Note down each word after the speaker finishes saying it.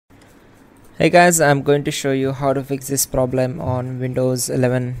Hey guys, I'm going to show you how to fix this problem on Windows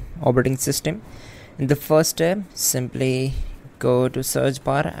 11 operating system. In the first step, simply go to search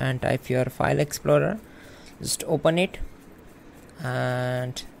bar and type your file explorer. Just open it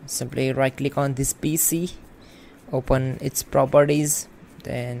and simply right click on this PC, open its properties,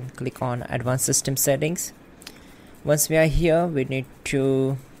 then click on advanced system settings. Once we are here, we need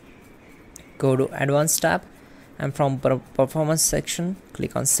to go to advanced tab and from performance section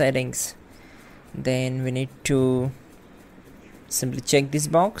click on settings. Then we need to simply check this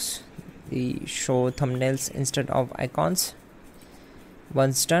box, the show thumbnails instead of icons.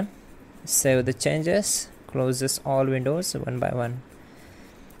 Once done, save the changes, closes all windows one by one.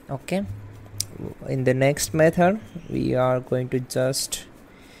 Okay, in the next method we are going to just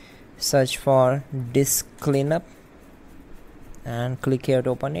search for disk cleanup and click here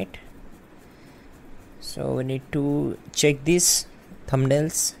to open it. So we need to check these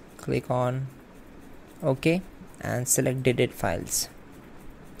thumbnails, click on OK and select delete files.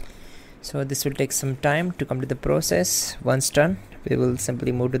 So this will take some time to complete the process. Once done, we will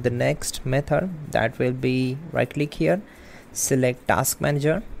simply move to the next method. That will be right click here, select task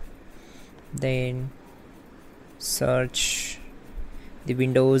manager, then search the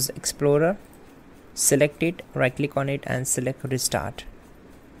Windows Explorer, select it, right click on it and select restart.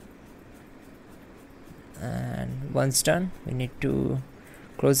 And once done, we need to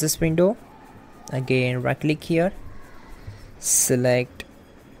close this window. Again right click here, select,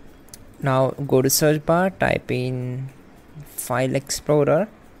 now go to search bar, type in file explorer,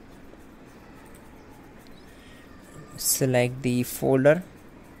 select the folder,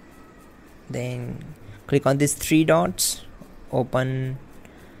 then click on these three dots, open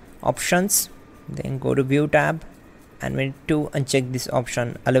options, then go to view tab and we need to uncheck this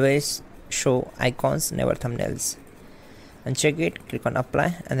option, always show icons never thumbnails. Uncheck it, click on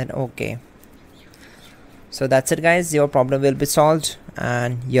apply and then OK. So that's it guys, your problem will be solved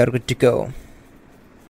and you're good to go.